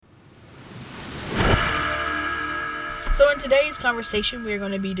So in today's conversation, we're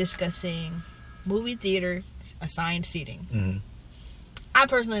going to be discussing movie theater assigned seating. Mm-hmm. I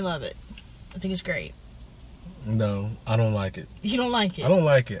personally love it. I think it's great. No, I don't like it. You don't like it? I don't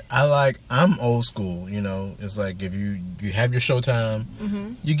like it. I'm old school, you know. It's like if you have your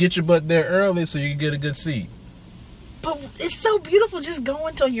showtime, you get your butt there early so you can get a good seat. But it's so beautiful just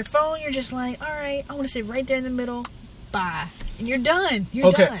going to your phone. You're just like, all right, I want to sit right there in the middle. Bye. And you're done.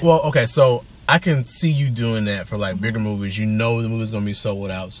 You're done. Okay, so I can see you doing that for like bigger movies. You know the movie's going to be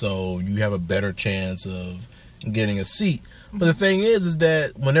sold out, so you have a better chance of getting a seat. But the thing is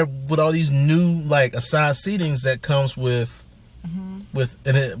that when they're with all these new like assigned seatings, that comes with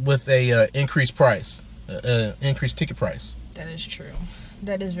a increased price, increased ticket price. That is true.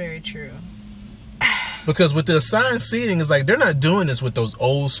 That is very true. Because with the assigned seating, it's like they're not doing this with those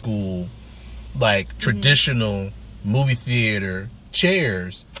old school, like traditional movie theater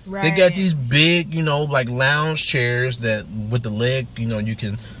chairs. Right. They got these big, you know, like lounge chairs that with the leg, you know, you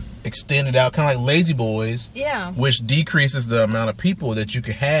can extend it out, kind of like Lazy Boys. Yeah. Which decreases the amount of people that you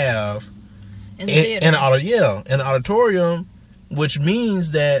can have in the theater. In an auditorium, which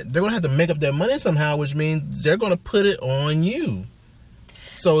means that they're gonna have to make up their money somehow, which means they're gonna put it on you.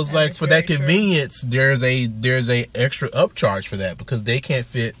 So it's like for that convenience, there's a extra upcharge for that because they can't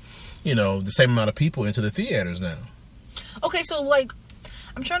fit, you know, the same amount of people into the theaters now. Okay, so like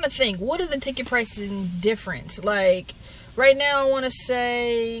I'm trying to think, what is the ticket pricing difference? Like right now I want to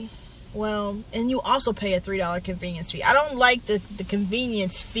say, well, and you also pay a $3 convenience fee. I don't like the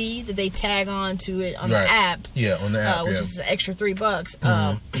convenience fee that they tag on to it on the app. Yeah, on the app, which is an extra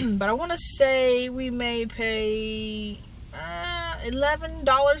 $3. But I want to say we may pay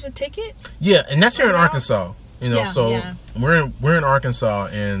 $11 a ticket. Yeah, and that's here in Arkansas. You know, we're in Arkansas,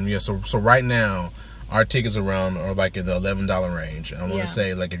 and so right now our tickets are like in the $11 range. I want to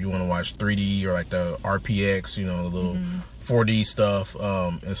say like if you want to watch 3D or like the RPX, you know, the little 4D stuff,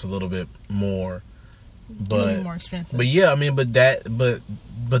 it's a little bit more, but a little more expensive. But yeah, I mean, but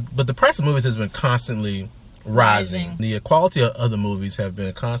the price of movies has been constantly rising. The quality of the movies have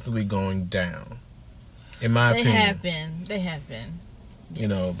been constantly going down. In my opinion, they have been. Yes. You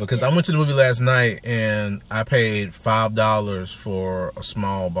know, because I went to the movie last night and I paid $5 for a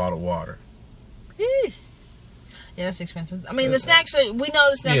small bottle of water. Yeah, that's expensive. I mean, the snacks we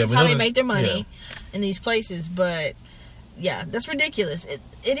know the snacks is how they make their money in these places, but yeah, that's ridiculous. It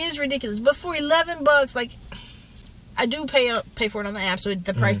is ridiculous. But for $11, like I do pay for it on the app, so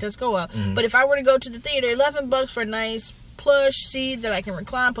the price does go up. But if I were to go to the theater, $11 for a nice plush seat that I can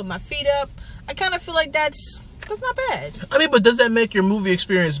recline, put my feet up, I kind of feel like that's not bad. I mean, but does that make your movie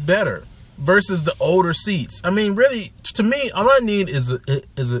experience better versus the older seats? I mean, really, to me, all I need is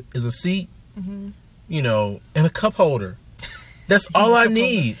a seat, you know, and a cup holder. That's all I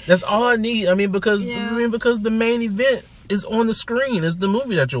need. That's all I need. I mean, because the main event is on the screen. It's the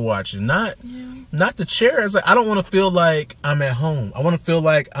movie that you're watching, not the chair. It's like I don't want to feel like I'm at home. I want to feel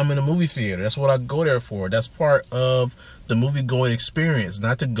like I'm in a movie theater. That's what I go there for. That's part of the movie going experience,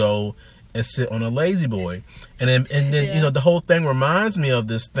 not to go and sit on a Lazy Boy. And then you know, the whole thing reminds me of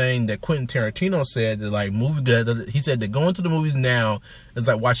this thing that Quentin Tarantino said, that like he said that going to the movies now is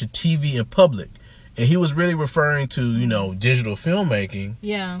like watching TV in public. And he was really referring to, you know, digital filmmaking.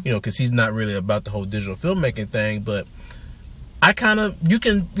 Yeah. You know, because he's not really about the whole digital filmmaking thing, but I kind of, you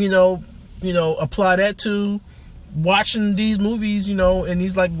can, you know, apply that to watching these movies, you know, in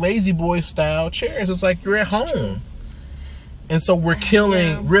these like Lazy Boy style chairs. It's like you're at home. And so we're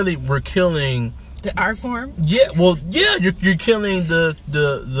killing the art form. Yeah, well, yeah, you're killing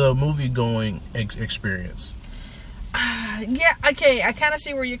the movie going experience. Yeah, okay, I kind of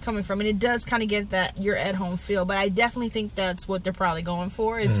see where you're coming from, and it does kind of give that you're at home feel, but I definitely think that's what they're probably going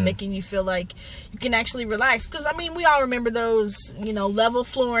for, is making you feel like you can actually relax. Because I mean, we all remember those, you know, level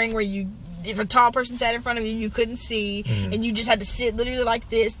flooring where if a tall person sat in front of you, you couldn't see, and you just had to sit literally like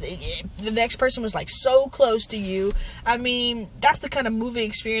this. The next person was like so close to you. I mean, that's the kind of movie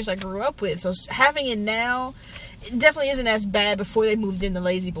experience I grew up with. So having it now, it definitely isn't as bad before they moved into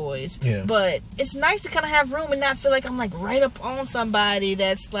Lazy Boys. Yeah. But it's nice to kind of have room and not feel like I'm like right up on somebody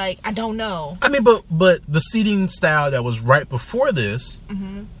that's like, I don't know. I mean, but the seating style that was right before this,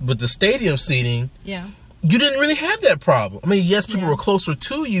 with the stadium seating, you didn't really have that problem. I mean, yes, people were closer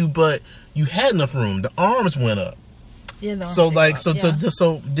to you, but you had enough room. The arms went up. Yeah, so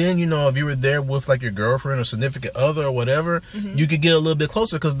then, you know, if you were there with like your girlfriend or significant other or whatever, you could get a little bit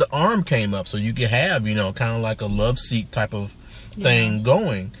closer because the arm came up, so you could have, you know, kind of like a love seat type of thing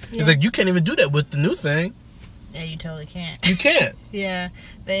going. It's like you can't even do that with the new thing. Yeah, you totally can't. You can't. Yeah,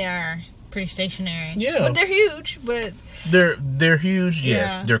 they are pretty stationary. Yeah, but they're huge. But they're huge.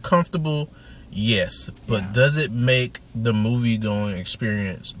 Yes, they're comfortable. Yes, but Yeah. does it make the movie going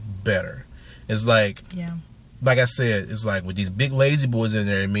experience better? It's like I said, it's like with these big lazy boys in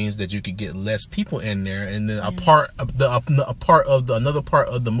there, it means that you could get less people in there, and then another part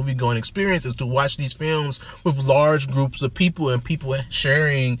of the movie going experience is to watch these films with large groups of people and people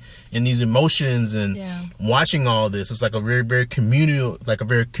sharing in these emotions and watching all this. It's like a very communal,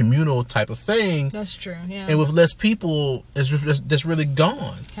 type of thing. That's true. Yeah. And with less people, that's really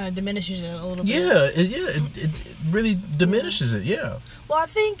gone. Kind of diminishes it a little bit. It really diminishes it. Yeah. Well, I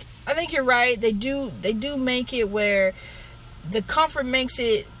think you're right. They do make it where the comfort makes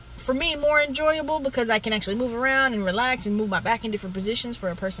it, for me, more enjoyable because I can actually move around and relax and move my back in different positions. For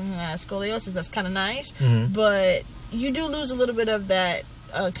a person who has scoliosis, that's kind of nice. Mm-hmm. But you do lose a little bit of that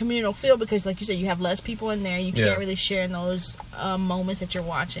communal feel because, like you said, you have less people in there. You can't really share in those moments that you're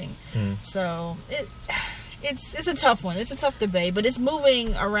watching. Mm-hmm. So it's a tough one. It's a tough debate, but it's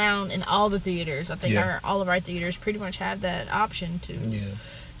moving around in all the theaters. I think all of our theaters pretty much have that option to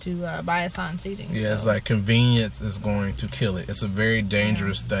buy assigned seating. Yeah, it's like convenience is going to kill it. It's a very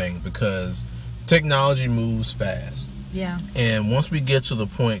dangerous thing because technology moves fast. Yeah. And once we get to the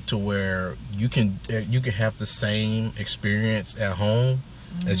point to where you can have the same experience at home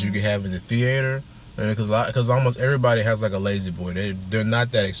as you can have in the theater, because almost everybody has like a lazy boy. They're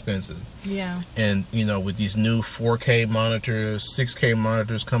not that expensive. Yeah. And with these new 4K monitors, 6K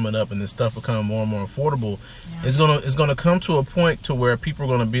monitors coming up, and this stuff becoming more and more affordable, it's gonna come to a point to where people are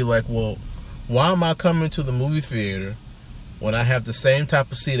gonna be like, well, why am I coming to the movie theater when I have the same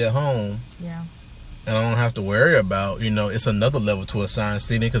type of seat at home? Yeah. And I don't have to worry about, it's another level to assigned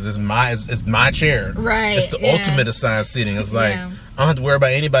seating because it's my chair. Right. It's the ultimate assigned seating. It's like I don't have to worry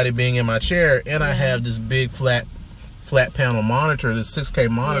about anybody being in my chair, and I have this big flat panel monitor, this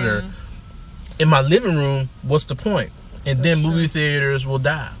 6K monitor in my living room. What's the point? And then movie theaters will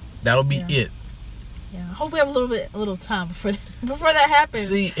die. That'll be it. Yeah. I hope we have a little time before that happens.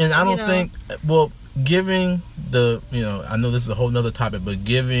 See, and I don't think giving the I know this is a whole nother topic, but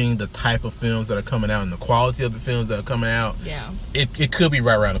giving the type of films that are coming out and the quality of the films that are coming out, it could be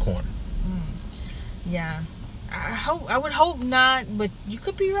right around the corner. Yeah, I would hope not, but you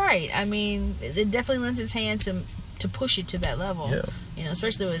could be right. I mean, it definitely lends its hand to push it to that level.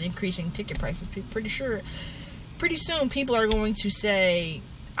 Especially with increasing ticket prices. Pretty soon people are going to say,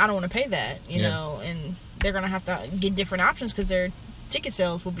 I don't want to pay that, and they're going to have to get different options because their ticket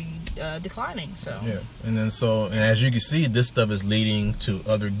sales will be declining. So and as you can see, this stuff is leading to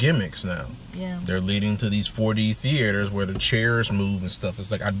other gimmicks now. They're leading to these 4D theaters where the chairs move and stuff.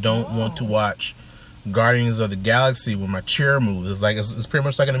 It's like I don't want to watch Guardians of the Galaxy when my chair moves. It's like it's pretty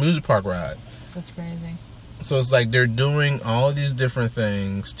much like in a music park ride. That's crazy. So it's like they're doing all these different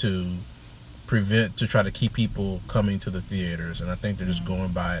things to try to keep people coming to the theaters, and I think they're just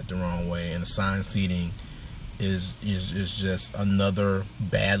going by it the wrong way. And assigned seating is just another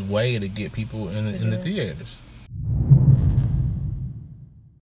bad way to get people in the theaters.